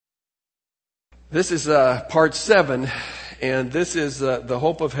This is part 7, and this is the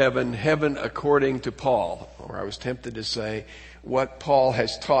hope of heaven, heaven according to Paul. Or I was tempted to say, what Paul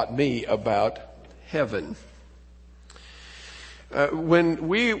has taught me about heaven.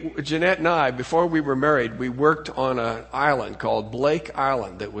 Jeanette and I, before we were married, we worked on an island called Blake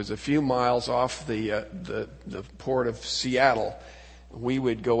Island that was a few miles off the port of Seattle. We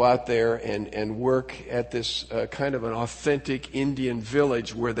would go out there and work at this kind of an authentic Indian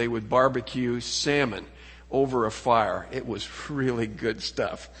village where they would barbecue salmon over a fire. It was really good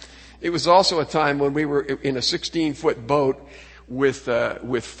stuff. It was also a time when we were in a 16-foot boat with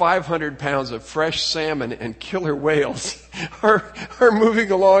 500 pounds of fresh salmon and killer whales are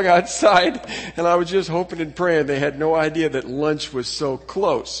moving along outside, and I was just hoping and praying they had no idea that lunch was so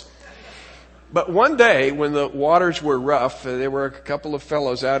close. But one day, when the waters were rough, there were a couple of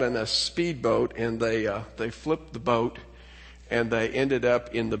fellows out in a speedboat, and they flipped the boat, and they ended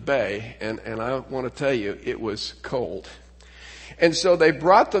up in the bay. And I want to tell you, it was cold. And so they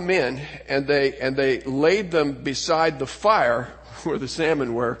brought them in, and they laid them beside the fire where the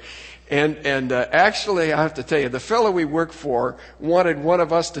salmon were. And actually, I have to tell you, the fellow we worked for wanted one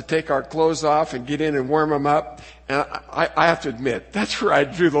of us to take our clothes off and get in and warm them up. And I have to admit, that's where I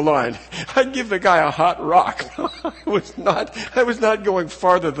drew the line. I'd give the guy a hot rock. I was not going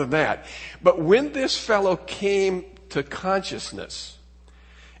farther than that. But when this fellow came to consciousness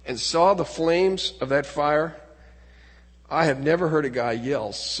and saw the flames of that fire, I have never heard a guy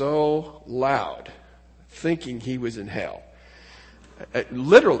yell so loud, thinking he was in hell.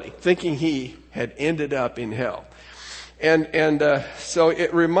 Literally thinking he had ended up in hell. And so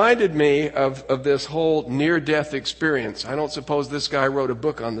it reminded me of this whole near-death experience. I don't suppose this guy wrote a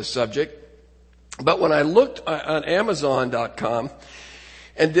book on the subject. But when I looked on Amazon.com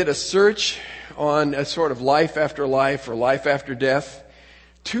and did a search on a sort of life after life or life after death,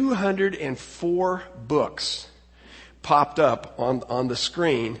 204 books popped up on the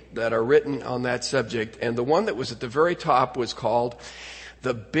screen that are written on that subject. And the one that was at the very top was called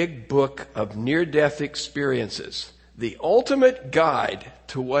The Big Book of Near-Death Experiences, the ultimate guide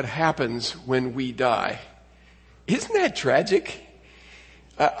to what happens when we die. Isn't that tragic?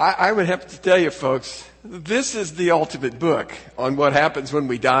 I would have to tell you, folks, this is the ultimate book on what happens when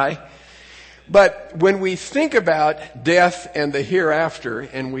we die. But when we think about death and the hereafter,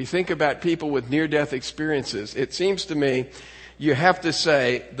 and we think about people with near-death experiences, it seems to me you have to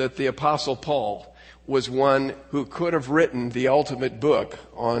say that the Apostle Paul was one who could have written the ultimate book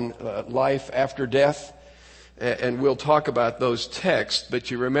on life after death. And we'll talk about those texts. But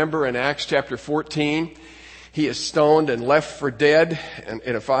you remember in Acts chapter 14, he is stoned and left for dead. And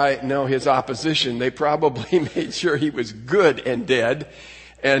if I know his opposition, they probably made sure he was good and dead.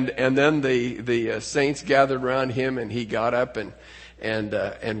 And then the saints gathered around him, and he got up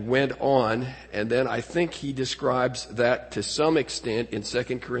and went on. And then I think he describes that to some extent in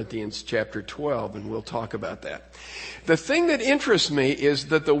 2 Corinthians chapter 12, and we'll talk about that. The thing that interests me is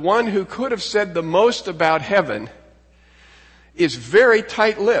that the one who could have said the most about heaven is very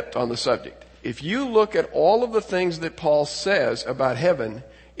tight-lipped on the subject. If you look at all of the things that Paul says about heaven,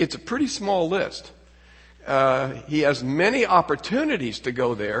 it's a pretty small list. He has many opportunities to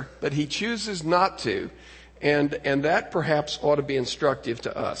go there, but he chooses not to. And that perhaps ought to be instructive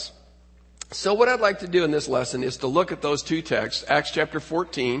to us. So what I'd like to do in this lesson is to look at those two texts, Acts chapter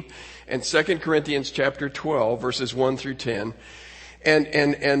 14 and 2 Corinthians chapter 12, verses 1 through 10,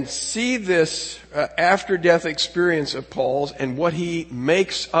 and see this after-death experience of Paul's and what he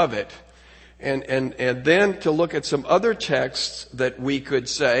makes of it. And then to look at some other texts that we could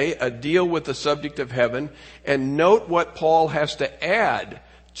say deal with the subject of heaven, and note what Paul has to add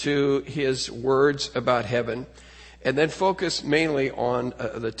to his words about heaven, and then focus mainly on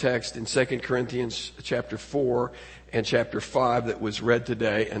the text in 2 Corinthians chapter 4 and chapter 5 that was read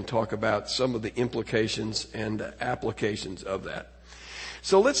today, and talk about some of the implications and applications of that.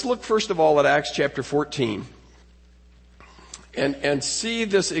 So let's look first of all at Acts chapter 14. And see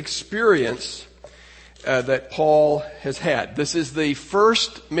this experience that Paul has had. This is the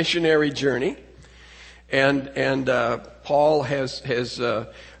first missionary journey, and Paul has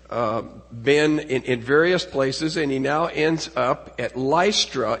been in various places, and he now ends up at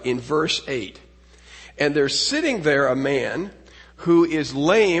Lystra in verse 8. And there's sitting there a man who is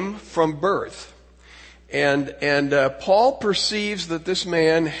lame from birth. And Paul perceives that this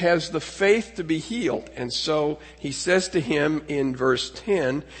man has the faith to be healed. And so he says to him in verse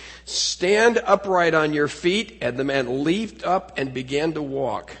 10, "Stand upright on your feet." And the man leaped up and began to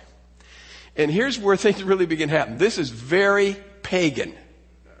walk. And here's where things really begin to happen. This is very pagan.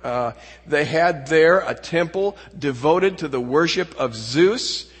 They had there a temple devoted to the worship of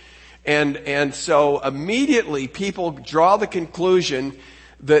Zeus. And so immediately people draw the conclusion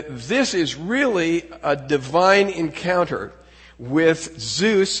that this is really a divine encounter with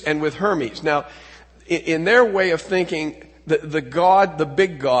Zeus and with Hermes. Now, in their way of thinking, the god, the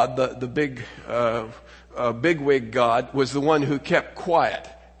big god, the bigwig god was the one who kept quiet.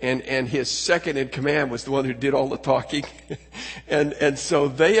 And his second in command was the one who did all the talking. and so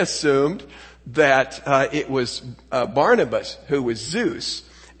they assumed that it was Barnabas who was Zeus,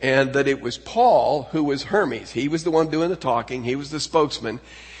 and that it was Paul who was Hermes. He was the one doing the talking. He was the spokesman.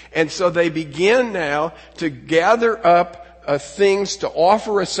 And so they begin now to gather up things to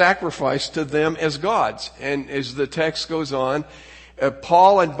offer a sacrifice to them as gods. And as the text goes on,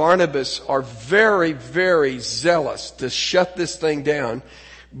 Paul and Barnabas are very, very zealous to shut this thing down.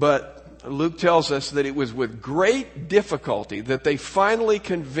 But Luke tells us that it was with great difficulty that they finally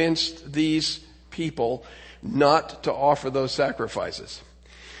convinced these people not to offer those sacrifices.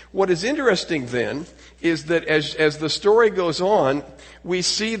 What is interesting then is that as the story goes on, we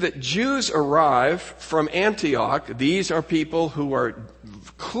see that Jews arrive from Antioch. These are people who are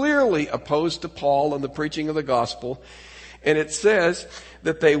clearly opposed to Paul and the preaching of the gospel. And it says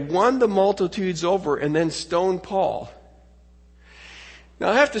that they won the multitudes over and then stoned Paul. Now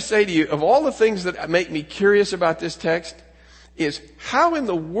I have to say to you, of all the things that make me curious about this text, is how in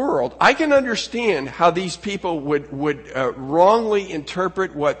the world, I can understand how these people would wrongly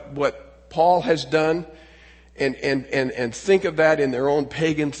interpret what Paul has done and think of that in their own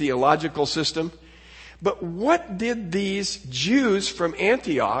pagan theological system. But what did these Jews from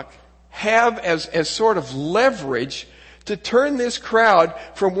Antioch have as sort of leverage to turn this crowd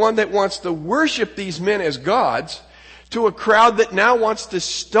from one that wants to worship these men as gods to a crowd that now wants to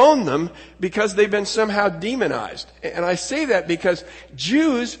stone them because they've been somehow demonized? And I say that because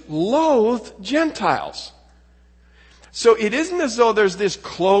Jews loathe Gentiles. So it isn't as though there's this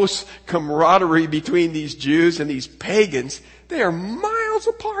close camaraderie between these Jews and these pagans. They are miles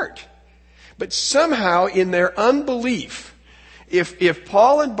apart. But somehow in their unbelief, if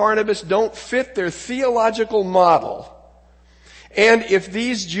Paul and Barnabas don't fit their theological model, and if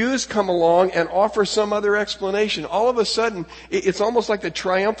these Jews come along and offer some other explanation, all of a sudden, it's almost like the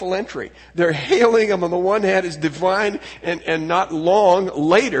triumphal entry. They're hailing them on the one hand as divine, and not long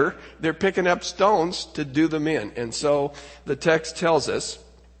later, they're picking up stones to do them in. And so the text tells us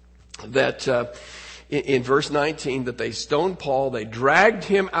that in verse 19, that they stoned Paul, they dragged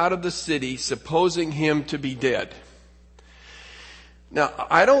him out of the city, supposing him to be dead. Now,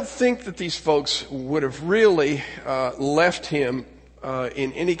 I don't think that these folks would have really left him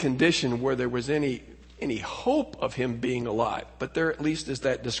in any condition where there was any hope of him being alive. But there at least is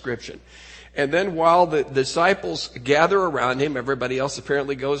that description. And then while the disciples gather around him, everybody else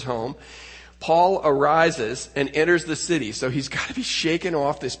apparently goes home, Paul arises and enters the city. So he's got to be shaken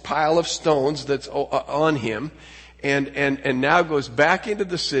off this pile of stones that's on him, and now goes back into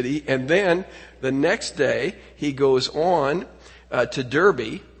the city. And then the next day he goes on to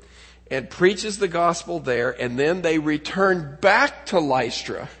Derbe and preaches the gospel there, and then they return back to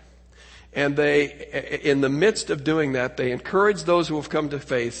Lystra, and they, in the midst of doing that, they encourage those who have come to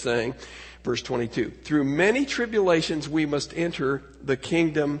faith, saying, verse 22, through many tribulations we must enter the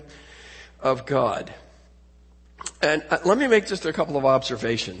kingdom of God. And let me make just a couple of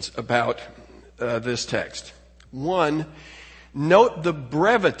observations about this text. One, note the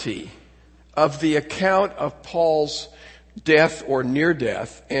brevity of the account of Paul's death or near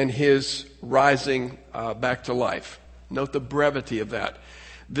death and his rising back to life. Note the brevity of that.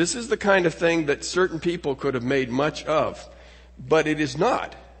 This is the kind of thing that certain people could have made much of, but it is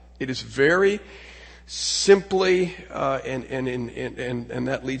not. It is very simply, and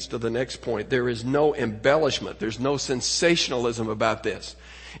that leads to the next point. There is no embellishment. There's no sensationalism about this.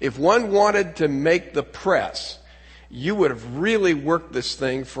 If one wanted to make the press, you would have really worked this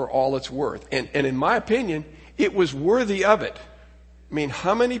thing for all it's worth. And in my opinion, it was worthy of it. I mean,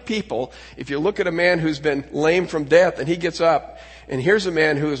 how many people, if you look at a man who's been lame from death and he gets up, and here's a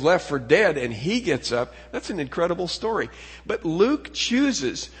man who is left for dead and he gets up, that's an incredible story. But Luke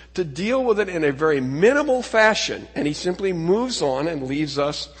chooses to deal with it in a very minimal fashion, and he simply moves on and leaves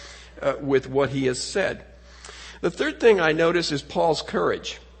us with what he has said. The third thing I notice is Paul's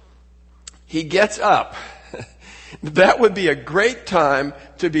courage. He gets up. That would be a great time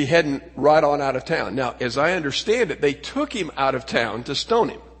to be heading right on out of town. Now, as I understand it, they took him out of town to stone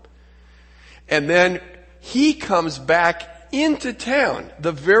him. And then he comes back into town,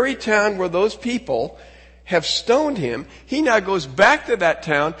 the very town where those people have stoned him. He now goes back to that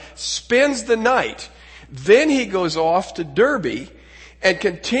town, spends the night. Then he goes off to Derbe and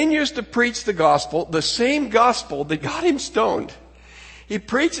continues to preach the gospel, the same gospel that got him stoned. He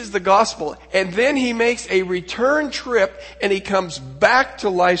preaches the gospel, and then he makes a return trip, and he comes back to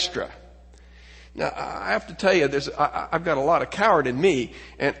Lystra. Now, I have to tell you, I've got a lot of coward in me,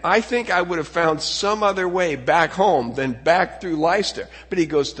 and I think I would have found some other way back home than back through Lystra. But he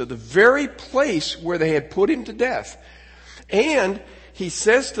goes to the very place where they had put him to death. And he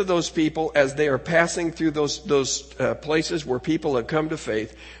says to those people as they are passing through those places where people have come to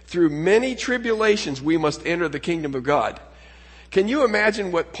faith, through many tribulations we must enter the kingdom of God. Can you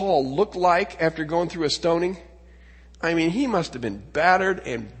imagine what Paul looked like after going through a stoning? I mean, he must have been battered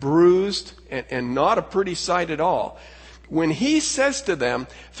and bruised and not a pretty sight at all. When he says to them,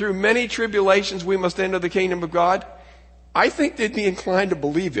 through many tribulations we must enter the kingdom of God, I think they'd be inclined to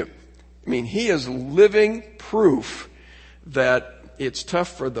believe him. I mean, he is living proof that it's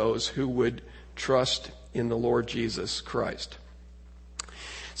tough for those who would trust in the Lord Jesus Christ.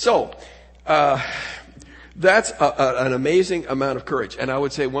 So, that's an amazing amount of courage. And I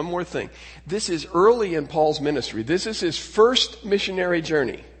would say one more thing. This is early in Paul's ministry. This is his first missionary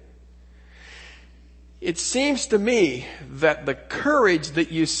journey. It seems to me that the courage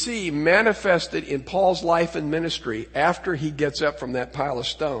that you see manifested in Paul's life and ministry after he gets up from that pile of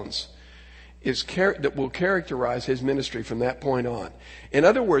stones that will characterize his ministry from that point on. In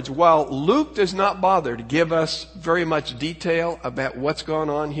other words, while Luke does not bother to give us very much detail about what's going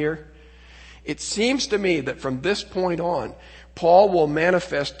on here, it seems to me that from this point on, Paul will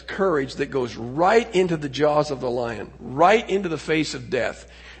manifest courage that goes right into the jaws of the lion, right into the face of death,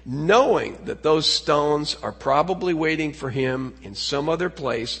 knowing that those stones are probably waiting for him in some other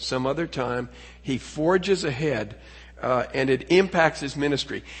place, some other time. He forges ahead, and it impacts his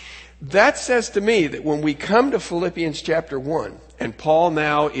ministry. That says to me that when we come to Philippians chapter 1, and Paul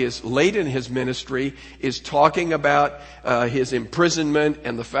now is late in his ministry, is talking about his imprisonment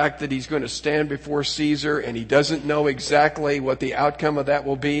and the fact that he's going to stand before Caesar and he doesn't know exactly what the outcome of that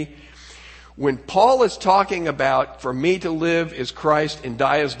will be. When Paul is talking about, for me to live is Christ and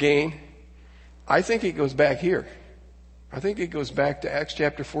die is gain, I think it goes back here. I think it goes back to Acts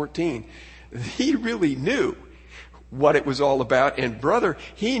chapter 14. He really knew what it was all about. And brother,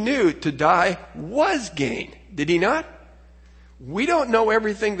 he knew to die was gain. Did he not? We don't know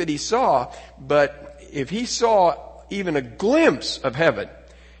everything that he saw, but if he saw even a glimpse of heaven,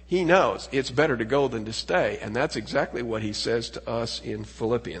 he knows it's better to go than to stay. And that's exactly what he says to us in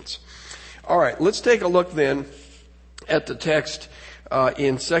Philippians. All right, let's take a look then at the text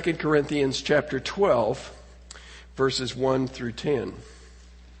in 2 Corinthians chapter 12, verses 1 through 10.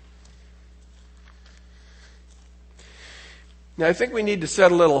 Now, I think we need to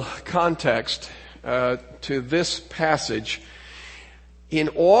set a little context to this passage. In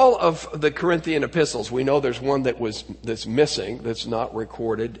all of the Corinthian epistles, we know there's one that's missing, that's not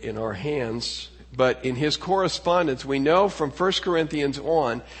recorded in our hands. But in his correspondence, we know from 1 Corinthians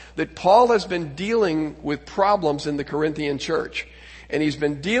on that Paul has been dealing with problems in the Corinthian church. And he's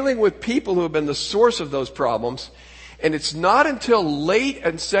been dealing with people who have been the source of those problems. And it's not until late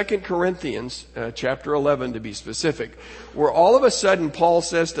in 2 Corinthians, chapter 11 to be specific, where all of a sudden Paul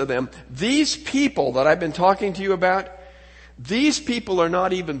says to them, these people that I've been talking to you about, these people are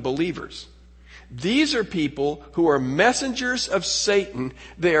not even believers. These are people who are messengers of Satan.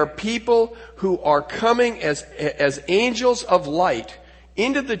 They are people who are coming as angels of light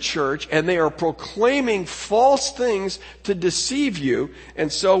into the church, and they are proclaiming false things to deceive you.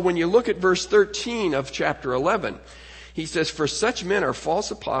 And so when you look at verse 13 of chapter 11, he says, for such men are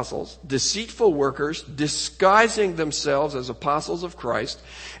false apostles, deceitful workers, disguising themselves as apostles of Christ.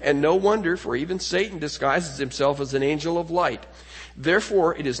 And no wonder, for even Satan disguises himself as an angel of light.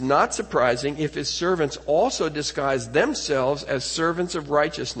 Therefore, it is not surprising if his servants also disguise themselves as servants of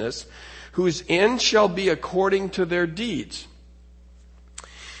righteousness, whose end shall be according to their deeds.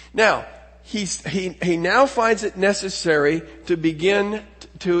 Now, he now finds it necessary to begin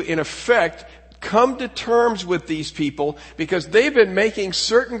to, in effect, come to terms with these people because they've been making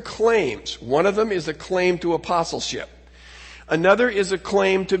certain claims. One of them is a claim to apostleship. Another is a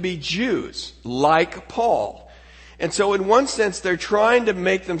claim to be Jews, like Paul. And so in one sense, they're trying to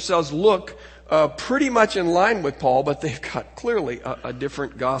make themselves look pretty much in line with Paul, but they've got clearly a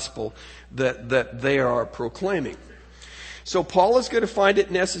different gospel that they are proclaiming. So Paul is going to find it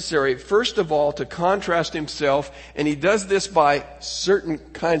necessary, first of all, to contrast himself, and he does this by certain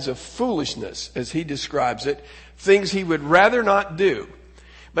kinds of foolishness, as he describes it, things he would rather not do.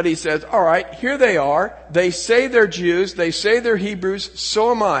 But he says, all right, here they are. They say they're Jews. They say they're Hebrews.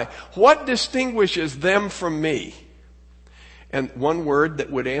 So am I. What distinguishes them from me? And one word that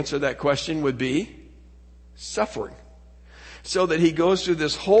would answer that question would be suffering. So that he goes through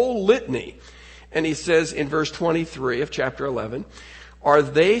this whole litany. And he says in verse 23 of chapter 11, Are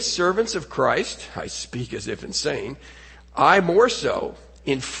they servants of Christ? I speak as if insane. I more so,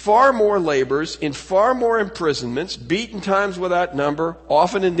 in far more labors, in far more imprisonments, beaten times without number,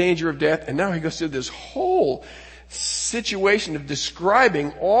 often in danger of death. And now he goes through this whole situation of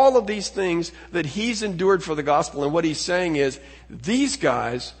describing all of these things that he's endured for the gospel. And what he's saying is, these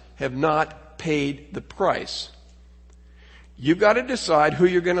guys have not paid the price. You've got to decide who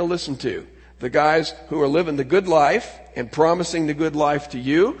you're going to listen to. The guys who are living the good life and promising the good life to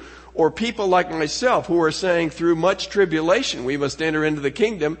you, or people like myself who are saying through much tribulation we must enter into the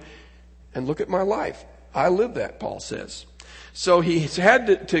kingdom. And look at my life. I live that, Paul says. So he's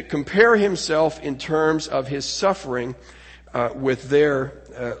had to compare himself in terms of his suffering with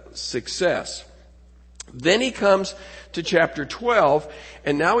their success. Then he comes to chapter 12,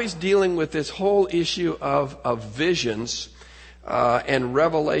 and now he's dealing with this whole issue of visions and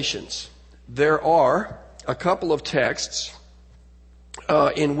revelations. There are a couple of texts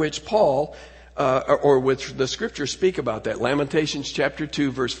in which Paul, or which the scriptures speak about that. Lamentations chapter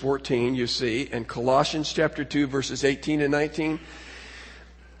 2 verse 14, you see, and Colossians chapter 2 verses 18 and 19.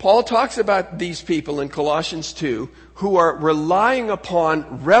 Paul talks about these people in Colossians 2 who are relying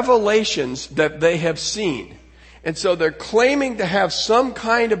upon revelations that they have seen. And so they're claiming to have some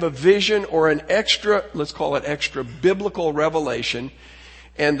kind of a vision or an extra, let's call it extra biblical revelation.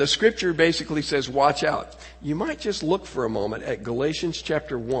 And the scripture basically says, watch out. You might just look for a moment at Galatians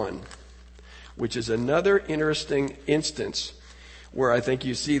chapter 1, which is another interesting instance where I think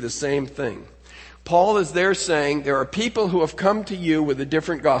you see the same thing. Paul is there saying there are people who have come to you with a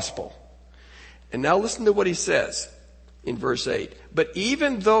different gospel. And now listen to what he says in verse 8. But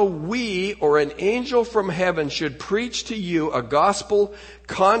even though we or an angel from heaven should preach to you a gospel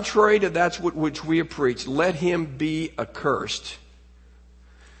contrary to that which we have preached, let him be accursed.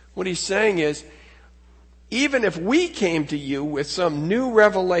 What he's saying is, even if we came to you with some new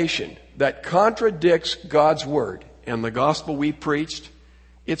revelation that contradicts God's word and the gospel we preached,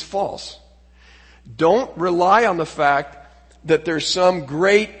 it's false. Don't rely on the fact that there's some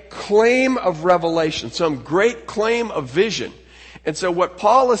great claim of revelation, some great claim of vision. And so what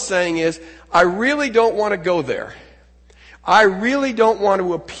Paul is saying is, I really don't want to go there. I really don't want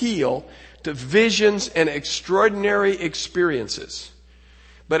to appeal to visions and extraordinary experiences.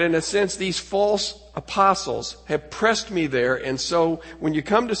 But in a sense, these false apostles have pressed me there. And so when you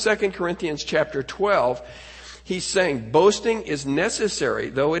come to 2 Corinthians chapter 12, he's saying boasting is necessary,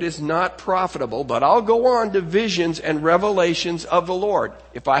 though it is not profitable. But I'll go on to visions and revelations of the Lord.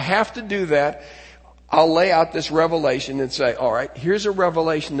 If I have to do that, I'll lay out this revelation and say, all right, here's a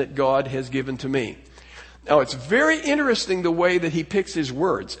revelation that God has given to me. Now, it's very interesting the way that he picks his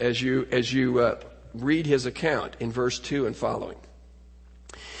words as you read his account in verse 2 and following.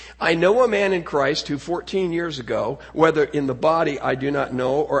 I know a man in Christ who 14 years ago, whether in the body I do not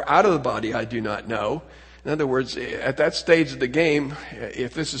know or out of the body I do not know. In other words, at that stage of the game,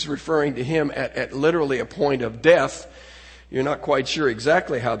 if this is referring to him at literally a point of death, you're not quite sure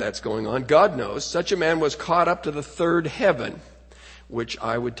exactly how that's going on. God knows. Such a man was caught up to the third heaven, which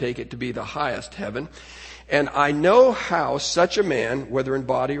I would take it to be the highest heaven. And I know how such a man, whether in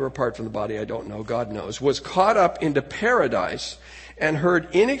body or apart from the body, I don't know, God knows, was caught up into paradise and heard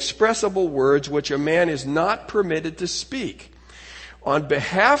inexpressible words which a man is not permitted to speak. On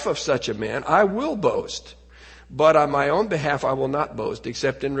behalf of such a man, I will boast. But on my own behalf, I will not boast,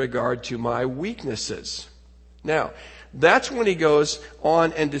 except in regard to my weaknesses. Now, that's when he goes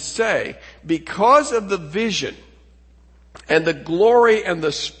on and to say, because of the vision and the glory and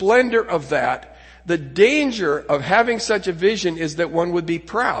the splendor of that, the danger of having such a vision is that one would be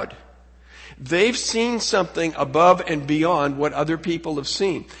proud. They've seen something above and beyond what other people have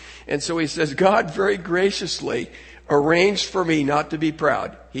seen. And so he says, God very graciously arranged for me not to be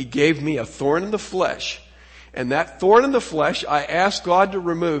proud. He gave me a thorn in the flesh. And that thorn in the flesh, I asked God to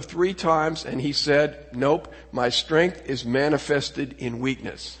remove 3 times, and he said, nope, my strength is manifested in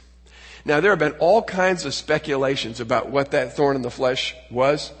weakness. Now, there have been all kinds of speculations about what that thorn in the flesh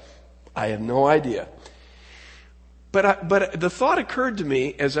was. I have no idea. But the thought occurred to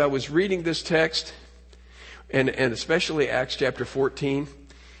me as I was reading this text, and especially Acts chapter 14,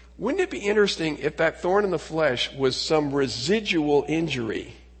 wouldn't it be interesting if that thorn in the flesh was some residual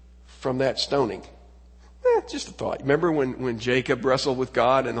injury from that stoning? Just a thought. Remember when Jacob wrestled with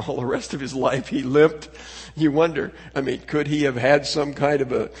God and all the rest of his life he limped? You wonder, could he have had some kind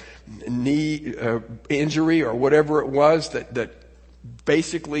of a knee injury or whatever it was that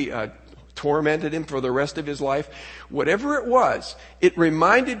basically tormented him for the rest of his life? Whatever it was, it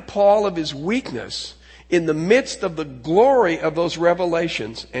reminded Paul of his weakness in the midst of the glory of those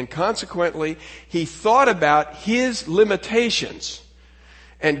revelations, and consequently, he thought about his limitations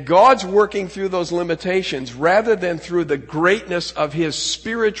And God's working through those limitations rather than through the greatness of his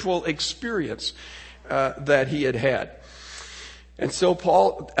spiritual experience that he had had. And so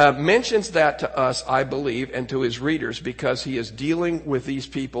Paul mentions that to us, I believe, and to his readers, because he is dealing with these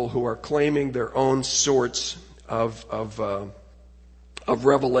people who are claiming their own sorts of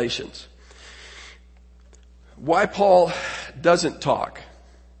revelations. Why Paul doesn't talk?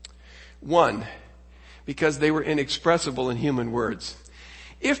 One, because they were inexpressible in human words.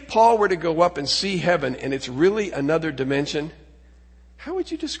 If Paul were to go up and see heaven and it's really another dimension, how would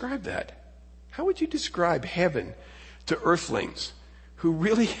you describe that? How would you describe heaven to earthlings who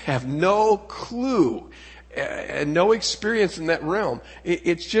really have no clue and no experience in that realm?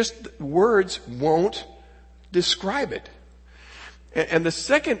 It's just words won't describe it. And the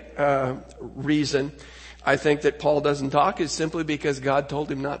second reason I think that Paul doesn't talk is simply because God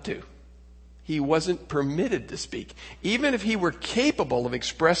told him not to. He wasn't permitted to speak. Even if he were capable of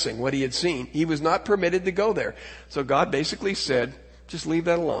expressing what he had seen, he was not permitted to go there. So God basically said, just leave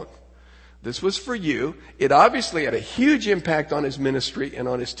that alone. This was for you. It obviously had a huge impact on his ministry and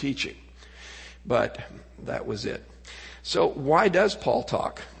on his teaching. But that was it. So why does Paul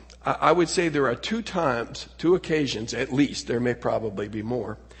talk? I would say there are two occasions at least. There may probably be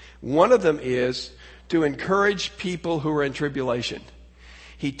more. One of them is to encourage people who are in tribulation.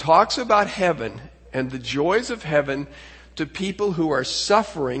 He talks about heaven and the joys of heaven to people who are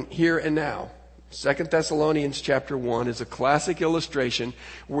suffering here and now. 2 Thessalonians chapter 1 is a classic illustration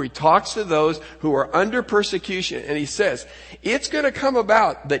where he talks to those who are under persecution, and he says, it's going to come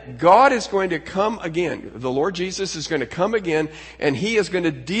about that God is going to come again. The Lord Jesus is going to come again, and he is going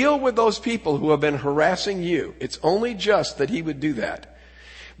to deal with those people who have been harassing you. It's only just that he would do that.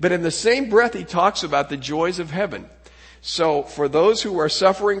 But in the same breath, he talks about the joys of heaven. So for those who are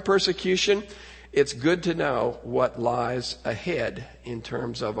suffering persecution, it's good to know what lies ahead in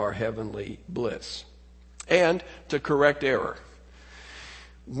terms of our heavenly bliss. And to correct error.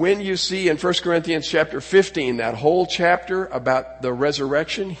 When you see in 1 Corinthians chapter 15, that whole chapter about the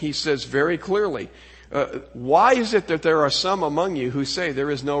resurrection, he says very clearly, why is it that there are some among you who say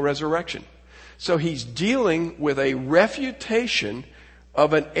there is no resurrection? So he's dealing with a refutation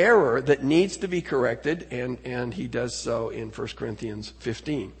of an error that needs to be corrected, and he does so in 1 Corinthians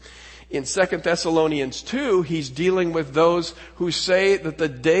 15. In 2 Thessalonians 2, he's dealing with those who say that the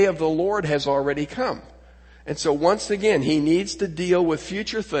day of the Lord has already come. And so once again, he needs to deal with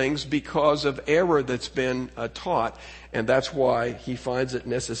future things because of error that's been taught, and that's why he finds it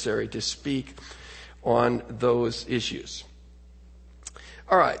necessary to speak on those issues.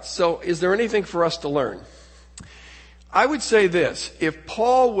 All right, so is there anything for us to learn? I would say this, if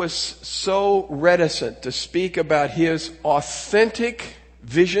Paul was so reticent to speak about his authentic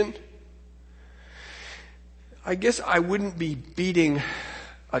vision, I guess I wouldn't be beating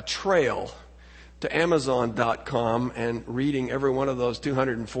a trail to Amazon.com and reading every one of those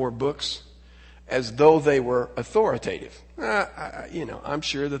 204 books as though they were authoritative. I'm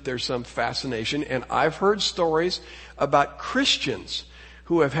sure that there's some fascination, and I've heard stories about Christians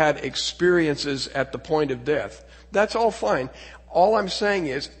who have had experiences at the point of death. That's all fine. All I'm saying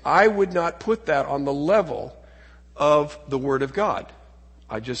is I would not put that on the level of the Word of God.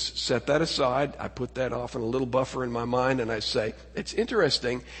 I just set that aside. I put that off in a little buffer in my mind, and I say, it's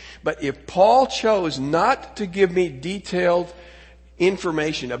interesting, but if Paul chose not to give me detailed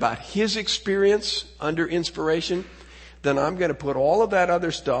information about his experience under inspiration, then I'm going to put all of that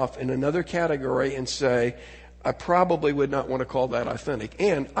other stuff in another category and say, I probably would not want to call that authentic.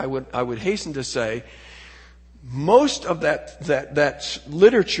 And I would hasten to say, most of that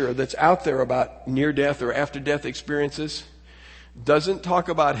literature that's out there about near-death or after-death experiences doesn't talk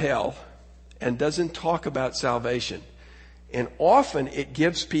about hell and doesn't talk about salvation. And often it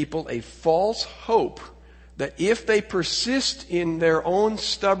gives people a false hope that if they persist in their own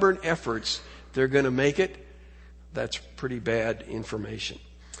stubborn efforts, they're going to make it. That's pretty bad information.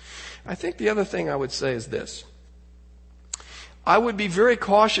 I think the other thing I would say is this. I would be very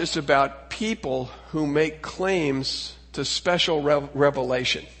cautious about people who make claims to special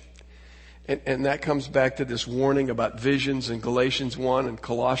revelation. And that comes back to this warning about visions in Galatians 1 and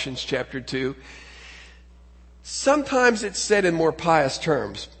Colossians chapter 2. Sometimes it's said in more pious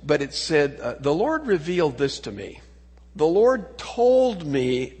terms, but it's said, the Lord revealed this to me. The Lord told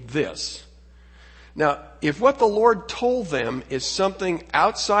me this. Now, if what the Lord told them is something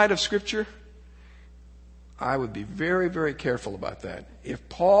outside of Scripture, I would be very, very careful about that. If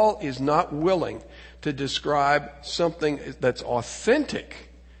Paul is not willing to describe something that's authentic,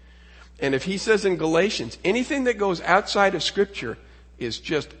 and if he says in Galatians, anything that goes outside of Scripture is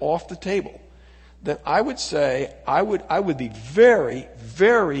just off the table, then I would say I would be very,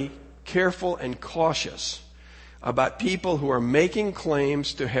 very careful and cautious about people who are making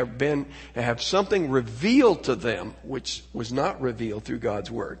claims to have something revealed to them which was not revealed through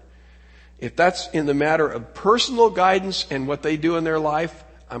God's Word. If that's in the matter of personal guidance and what they do in their life,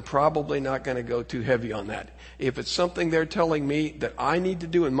 I'm probably not going to go too heavy on that. If it's something they're telling me that I need to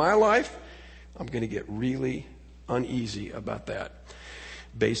do in my life, I'm going to get really uneasy about that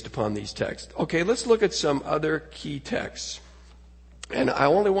based upon these texts. Okay, let's look at some other key texts. And I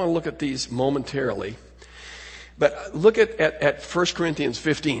only want to look at these momentarily. But look at 1 Corinthians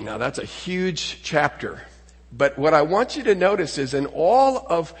 15. Now that's a huge chapter. But what I want you to notice is in all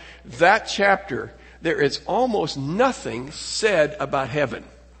of that chapter, there is almost nothing said about heaven.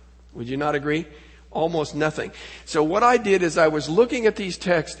 Would you not agree? Almost nothing. So what I did is I was looking at these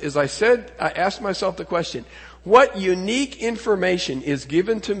texts, I asked myself the question, what unique information is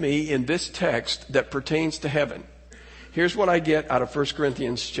given to me in this text that pertains to heaven? Here's what I get out of 1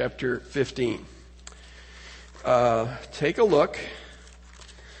 Corinthians chapter 15. Take a look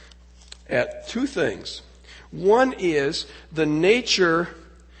at two things. One is the nature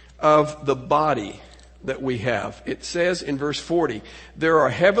of the body that we have. It says in verse 40, there are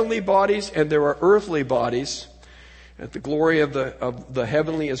heavenly bodies and there are earthly bodies. And the glory of the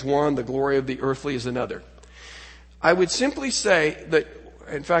heavenly is one, the glory of the earthly is another. I would simply say that,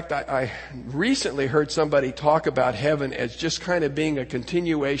 in fact, I recently heard somebody talk about heaven as just kind of being a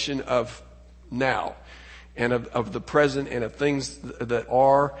continuation of now and of the present and of things that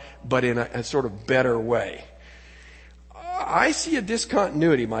are, but in a sort of better way. I see a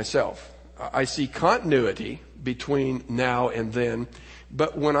discontinuity myself. I see continuity between now and then.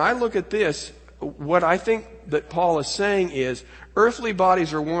 But when I look at this, what I think that Paul is saying is earthly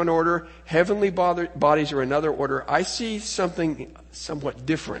bodies are one order, heavenly bodies are another order. I see something somewhat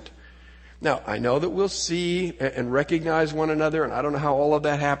different. Now, I know that we'll see and recognize one another, and I don't know how all of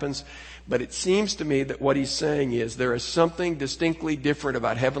that happens, but it seems to me that what he's saying is there is something distinctly different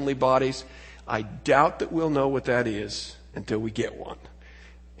about heavenly bodies. I doubt that we'll know what that is until we get one.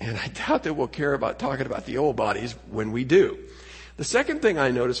 And I doubt that we'll care about talking about the old bodies when we do. The second thing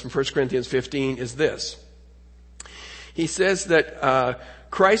I notice from 1 Corinthians 15 is this. He says that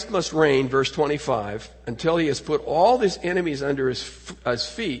Christ must reign, verse 25, until he has put all his enemies under his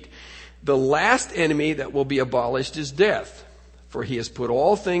feet. The last enemy that will be abolished is death. For he has put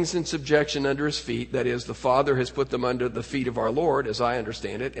all things in subjection under his feet. That is, the Father has put them under the feet of our Lord, as I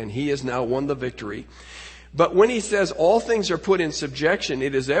understand it, and he has now won the victory. But when he says all things are put in subjection,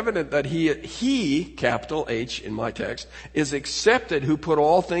 it is evident that he, capital H in my text, is accepted who put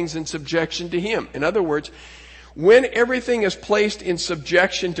all things in subjection to him. In other words, when everything is placed in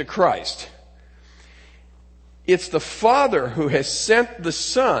subjection to Christ, it's the Father who has sent the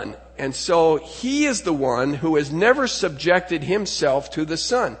Son, and so he is the one who has never subjected himself to the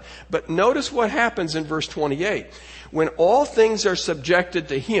Son. But notice what happens in verse 28. When all things are subjected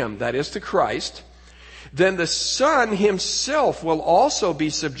to him, that is to Christ, then the Son himself will also be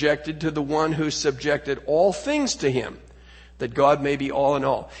subjected to the one who subjected all things to him, that God may be all in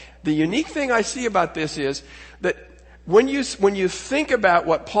all. The unique thing I see about this is that when you think about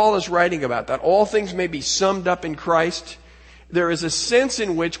what Paul is writing about, that all things may be summed up in Christ, there is a sense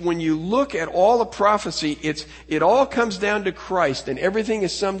in which when you look at all of prophecy, it all comes down to Christ and everything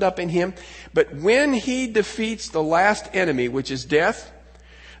is summed up in him. But when he defeats the last enemy, which is death,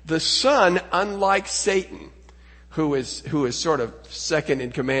 the Son, unlike Satan, who is sort of second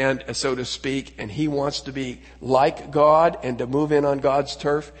in command, so to speak, and he wants to be like God and to move in on God's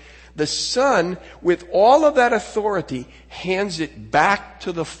turf, the Son, with all of that authority, hands it back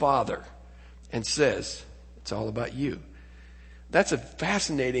to the Father and says, it's all about you. That's a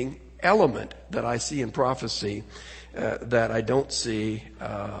fascinating element that I see in prophecy that I don't see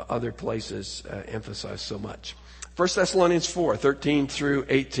other places emphasize so much. 1 Thessalonians 4, 13 through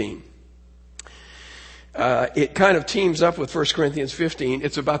 18. It kind of teams up with 1 Corinthians 15.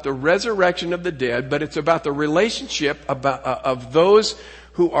 It's about the resurrection of the dead, but it's about the relationship of those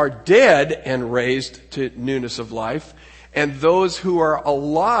who are dead and raised to newness of life, and those who are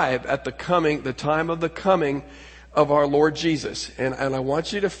alive at the time of the coming of our Lord Jesus. And I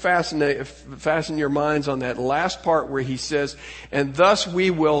want you to fasten your minds on that last part where he says, and thus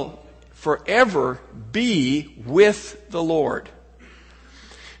we will forever be with the Lord.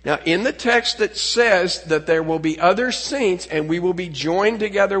 Now, in the text that says that there will be other saints and we will be joined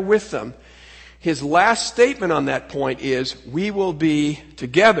together with them, his last statement on that point is, we will be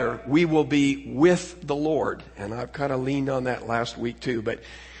together, we will be with the Lord. And I've kind of leaned on that last week too, but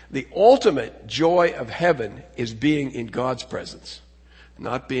the ultimate joy of heaven is being in God's presence.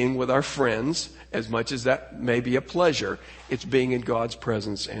 not being with our friends, as much as that may be a pleasure. It's being in God's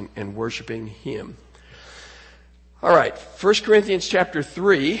presence and worshiping Him. All right, 1 Corinthians chapter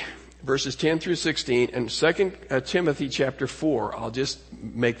 3, verses 10 through 16, and 2 Timothy chapter 4. I'll just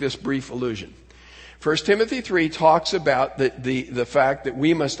make this brief allusion. 1 Timothy 3 talks about the fact that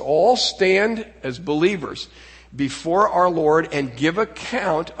we must all stand as believers before our Lord and give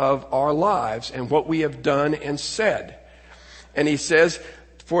account of our lives and what we have done and said. And he says,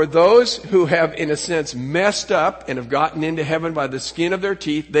 for those who have, in a sense, messed up and have gotten into heaven by the skin of their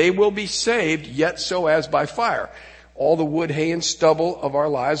teeth, they will be saved, yet so as by fire. All the wood, hay, and stubble of our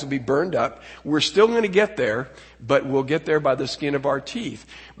lives will be burned up. We're still going to get there, but we'll get there by the skin of our teeth.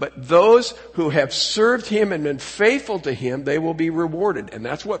 But those who have served Him and been faithful to Him, they will be rewarded. And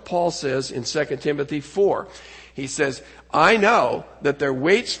that's what Paul says in 2 Timothy 4. He says, I know that there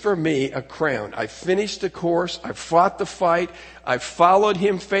waits for me a crown. I've finished the course. I've fought the fight. I've followed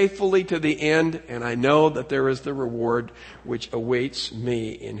Him faithfully to the end. And I know that there is the reward which awaits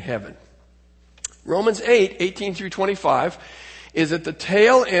me in heaven. Romans 8, 18 through 25 is at the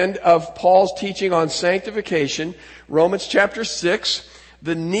tail end of Paul's teaching on sanctification. Romans chapter 6,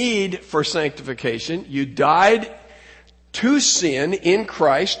 the need for sanctification. You died to sin in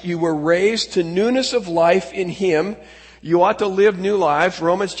Christ. You were raised to newness of life in Him. You ought to live new lives.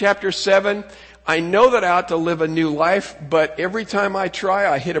 Romans chapter 7, I know that I ought to live a new life, but every time I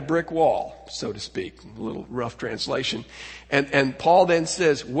try, I hit a brick wall, so to speak. A little rough translation. And Paul then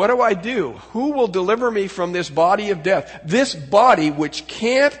says, what do I do? Who will deliver me from this body of death? This body which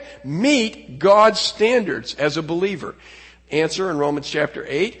can't meet God's standards as a believer. Answer in Romans chapter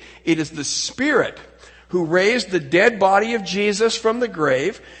 8, it is the Spirit who raised the dead body of Jesus from the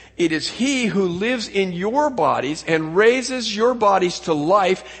grave. It is He who lives in your bodies and raises your bodies to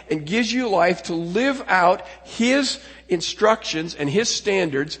life and gives you life to live out His instructions and His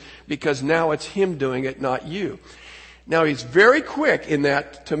standards, because now it's Him doing it, not you. Now, he's very quick in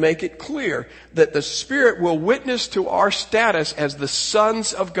that to make it clear that the Spirit will witness to our status as the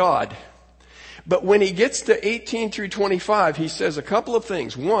sons of God. But when he gets to 18 through 25, he says a couple of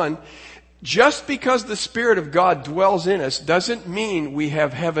things. One, just because the Spirit of God dwells in us doesn't mean we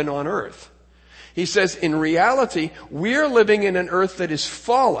have heaven on earth. He says, in reality, we're living in an earth that is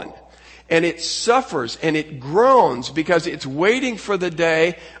fallen. And it suffers and it groans because it's waiting for the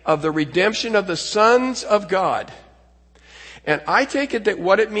day of the redemption of the sons of God. And I take it that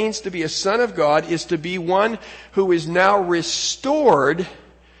what it means to be a son of God is to be one who is now restored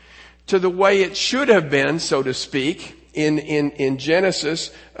to the way it should have been, so to speak, in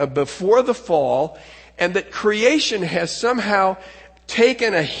Genesis before the fall, and that creation has somehow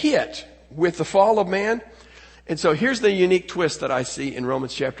taken a hit with the fall of man. And so here's the unique twist that I see in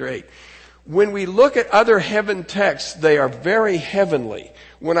Romans chapter 8. When we look at other heaven texts, they are very heavenly.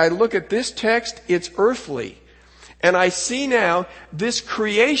 When I look at this text, it's earthly. And I see now this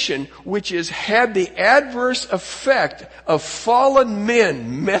creation which has had the adverse effect of fallen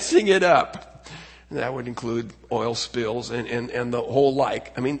men messing it up. And that would include oil spills and the whole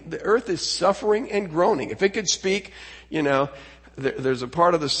like. I mean, the earth is suffering and groaning. If it could speak, there's a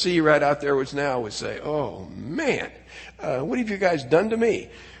part of the sea right out there which now would say, oh man, what have you guys done to me?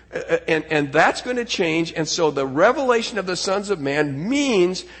 And that's going to change. And so the revelation of the sons of man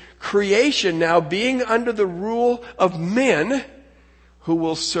means creation now being under the rule of men who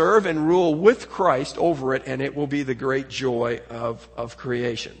will serve and rule with Christ over it, and it will be the great joy of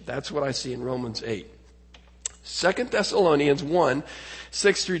creation. That's what I see in Romans 8. 2 Thessalonians 1,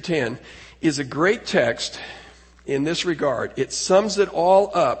 6 through 10 is a great text in this regard. It sums it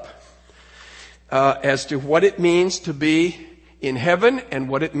all up as to what it means to be in heaven and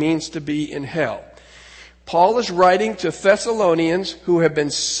what it means to be in hell. Paul is writing to Thessalonians who have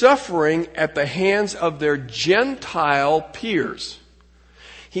been suffering at the hands of their Gentile peers.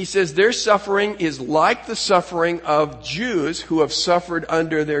 He says their suffering is like the suffering of Jews who have suffered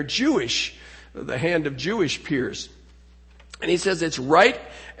under the hand of Jewish peers. And he says it's right,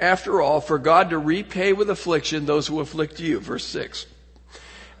 after all, for God to repay with affliction those who afflict you. Verse 6.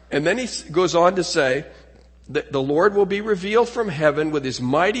 And then he goes on to say that the Lord will be revealed from heaven with His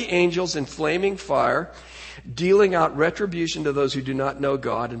mighty angels in flaming fire, dealing out retribution to those who do not know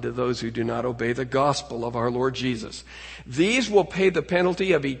God and to those who do not obey the gospel of our Lord Jesus. These will pay the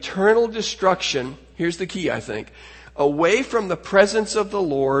penalty of eternal destruction. Here's the key, I think. Away from the presence of the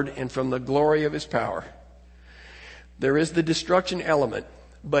Lord and from the glory of His power. There is the destruction element,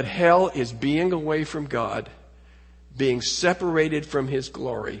 but hell is being away from God, being separated from His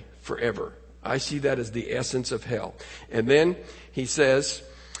glory forever. I see that as the essence of hell. And then he says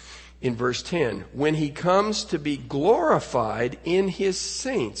in verse 10, when he comes to be glorified in his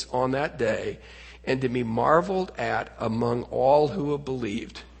saints on that day and to be marveled at among all who have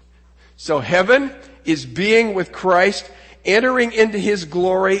believed. So heaven is being with Christ, entering into his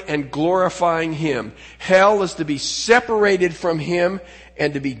glory and glorifying him. Hell is to be separated from him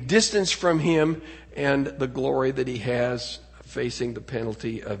and to be distanced from him and the glory that he has, facing the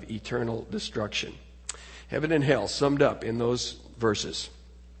penalty of eternal destruction. Heaven and hell summed up in those verses.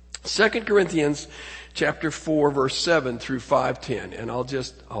 2 Corinthians chapter 4 verse 7 through 5:10, and I'll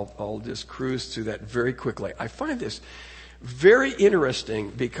just cruise through that very quickly. I find this very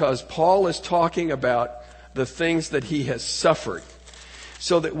interesting because Paul is talking about the things that he has suffered.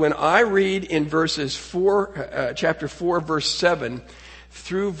 So that when I read in chapter 4 verse 7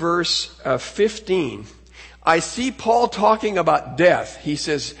 through verse 15, I see Paul talking about death. He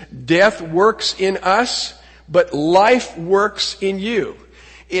says, death works in us, but life works in you.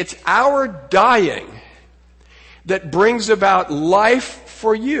 It's our dying that brings about life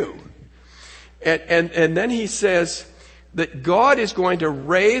for you. And then he says that God is going to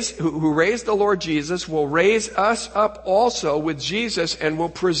who raised the Lord Jesus, will raise us up also with Jesus and will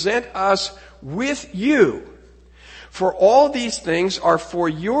present us with you. For all these things are for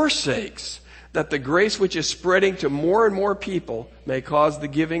your sakes, that the grace which is spreading to more and more people may cause the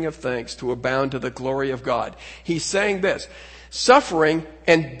giving of thanks to abound to the glory of God. He's saying this, suffering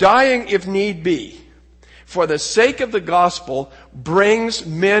and dying if need be, for the sake of the gospel, brings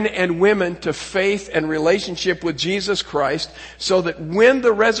men and women to faith and relationship with Jesus Christ, so that when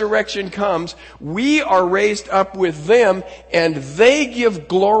the resurrection comes, we are raised up with them and they give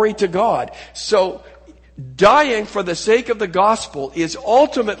glory to God. So dying for the sake of the gospel is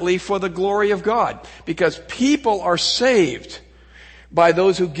ultimately for the glory of God, because people are saved by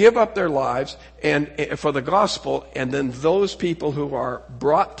those who give up their lives and for the gospel, and then those people who are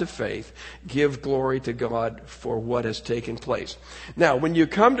brought to faith give glory to God for what has taken place. Now, when you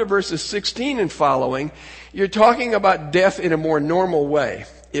come to verses 16 and following, you're talking about death in a more normal way.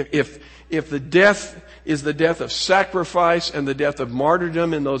 If the death is the death of sacrifice and the death of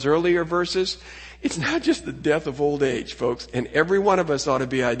martyrdom in those earlier verses, it's not just the death of old age, folks. And every one of us ought to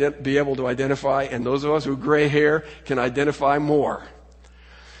be able to identify, and those of us with gray hair can identify more,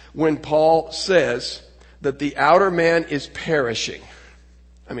 when Paul says that the outer man is perishing.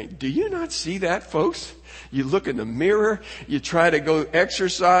 I mean, do you not see that, folks? You look in the mirror, you try to go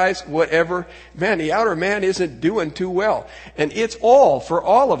exercise, whatever. Man, the outer man isn't doing too well. And it's all, for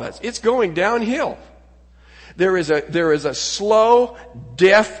all of us, it's going downhill. There is a slow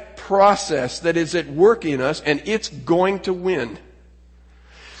death process that is at work in us, and it's going to win.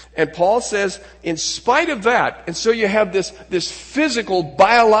 And Paul says, in spite of that, and so you have this physical,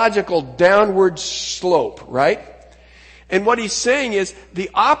 biological downward slope, right? And what he's saying is, the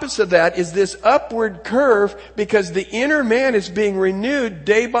opposite of that is this upward curve, because the inner man is being renewed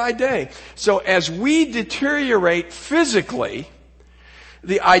day by day. So as we deteriorate physically,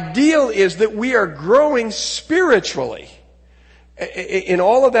 the ideal is that we are growing spiritually in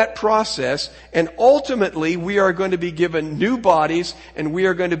all of that process, and ultimately we are going to be given new bodies, and we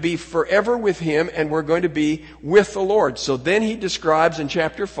are going to be forever with him, and we're going to be with the Lord. So then he describes in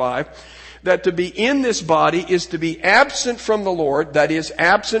chapter 5 that to be in this body is to be absent from the Lord, that is,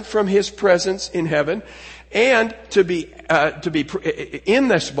 absent from his presence in heaven, and to be in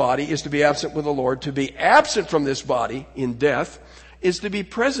this body is to be absent with the Lord. To be absent from this body in death is to be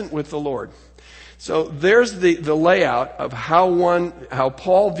present with the Lord. So there's the layout of how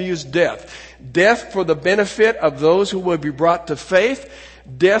Paul views death. Death for the benefit of those who will be brought to faith.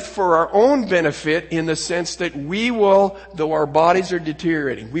 Death for our own benefit, in the sense that we will, though our bodies are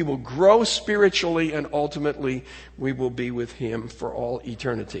deteriorating, we will grow spiritually, and ultimately we will be with him for all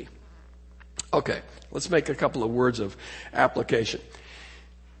eternity. Okay, let's make a couple of words of application.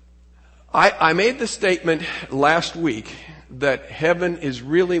 I made the statement last week that heaven is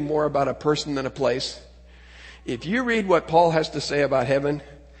really more about a person than a place. If you read what Paul has to say about heaven,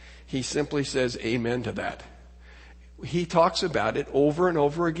 he simply says amen to that. He talks about it over and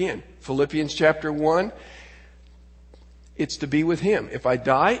over again. Philippians chapter 1, it's to be with him. If I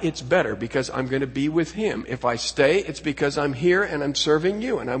die, it's better because I'm going to be with him. If I stay, it's because I'm here and I'm serving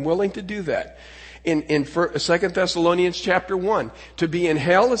you, and I'm willing to do that. In 2 Thessalonians chapter 1, to be in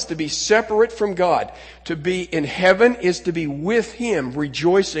hell is to be separate from God. To be in heaven is to be with him,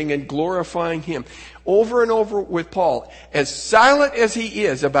 rejoicing and glorifying him. Over and over with Paul, as silent as he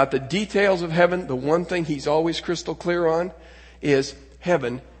is about the details of heaven, the one thing he's always crystal clear on is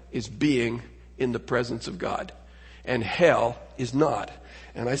heaven is being in the presence of God, and hell is not.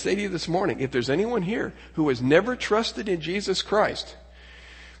 And I say to you this morning, if there's anyone here who has never trusted in Jesus Christ,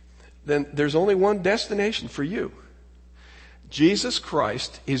 then there's only one destination for you. Jesus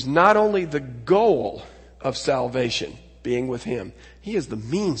Christ is not only the goal of salvation, being with Him, He is the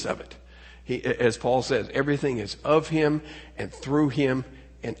means of it. As Paul says, everything is of Him and through Him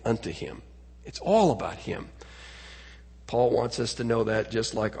and unto Him. It's all about Him. Paul wants us to know that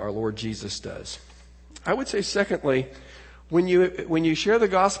just like our Lord Jesus does. I would say, secondly, when you share the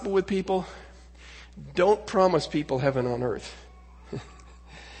gospel with people, don't promise people heaven on earth.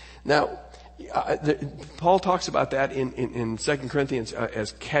 Now, Paul talks about that in 2 Corinthians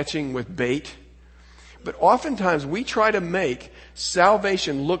as catching with bait. But oftentimes we try to make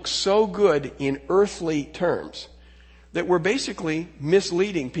salvation look so good in earthly terms that we're basically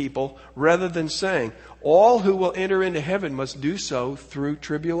misleading people rather than saying, all who will enter into heaven must do so through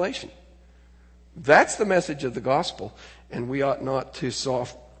tribulation. That's the message of the gospel, and we ought not to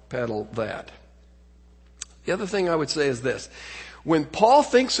soft pedal that. The other thing I would say is this. When Paul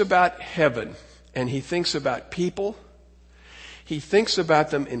thinks about heaven and he thinks about people, he thinks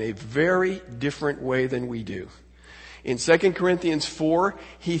about them in a very different way than we do. In 2 Corinthians 4,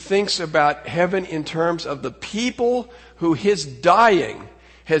 he thinks about heaven in terms of the people who his dying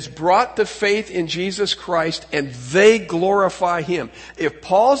has brought to faith in Jesus Christ, and they glorify Him. If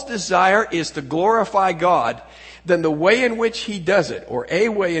Paul's desire is to glorify God, then the way in which he does it, or a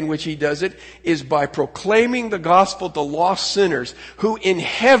way in which he does it, is by proclaiming the gospel to lost sinners who in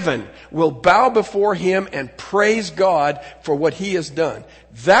heaven will bow before Him and praise God for what He has done.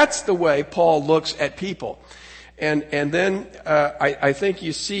 That's the way Paul looks at people. And then I think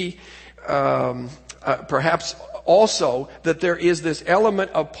you see perhaps also that there is this element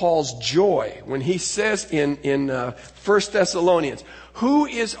of Paul's joy when he says in 1 Thessalonians, who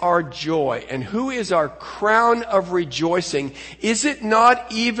is our joy and who is our crown of rejoicing? Is it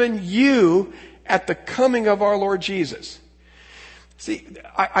not even you at the coming of our Lord Jesus? See,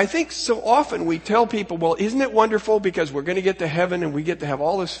 I think so often we tell people, well, isn't it wonderful because we're going to get to heaven and we get to have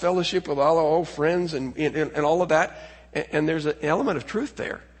all this fellowship with all our old friends and all of that. And there's an element of truth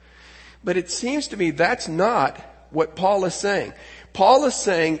there. But it seems to me that's not what Paul is saying. Paul is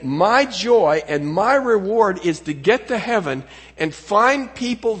saying, my joy and my reward is to get to heaven and find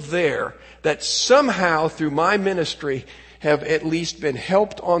people there that somehow through my ministry have at least been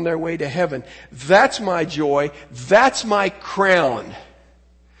helped on their way to heaven. That's my joy. That's my crown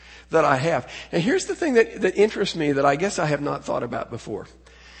that I have. And here's the thing that interests me that I guess I have not thought about before.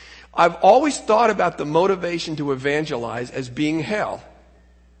 I've always thought about the motivation to evangelize as being hell.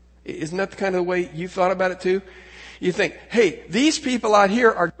 Isn't that the kind of the way you thought about it too? You think, hey, these people out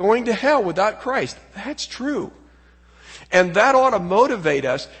here are going to hell without Christ. That's true. And that ought to motivate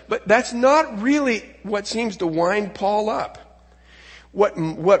us, but that's not really what seems to wind Paul up. What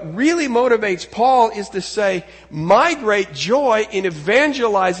really motivates Paul is to say, my great joy in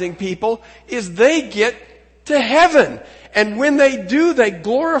evangelizing people is they get to heaven. And when they do, they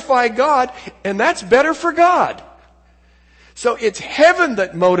glorify God, and that's better for God. So it's heaven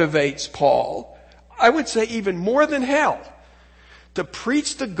that motivates Paul, I would say even more than hell, to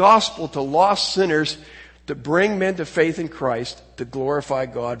preach the gospel to lost sinners, to bring men to faith in Christ, to glorify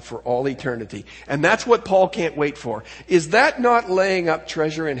God for all eternity. And that's what Paul can't wait for. Is that not laying up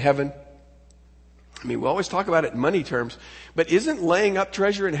treasure in heaven? I mean, we always talk about it in money terms, but isn't laying up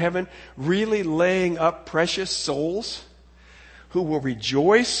treasure in heaven really laying up precious souls who will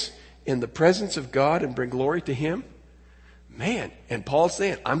rejoice in the presence of God and bring glory to Him? Man, and Paul's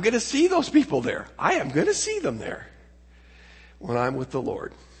saying, I'm going to see those people there. I am going to see them there when I'm with the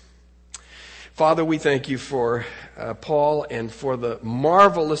Lord. Father, we thank you for Paul and for the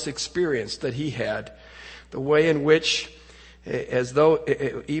marvelous experience that he had, the way in which,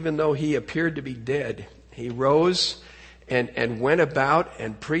 even though he appeared to be dead, he rose and went about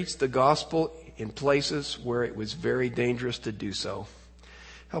and preached the gospel in places where it was very dangerous to do so.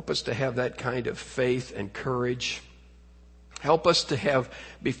 Help us to have that kind of faith and courage. Help us to have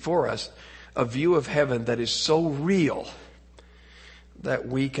before us a view of heaven that is so real that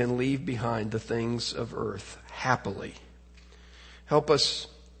we can leave behind the things of earth happily. Help us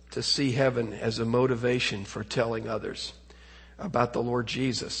to see heaven as a motivation for telling others about the Lord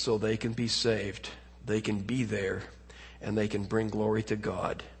Jesus so they can be saved, they can be there, and they can bring glory to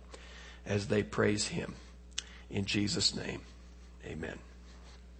God as they praise Him. In Jesus' name, amen.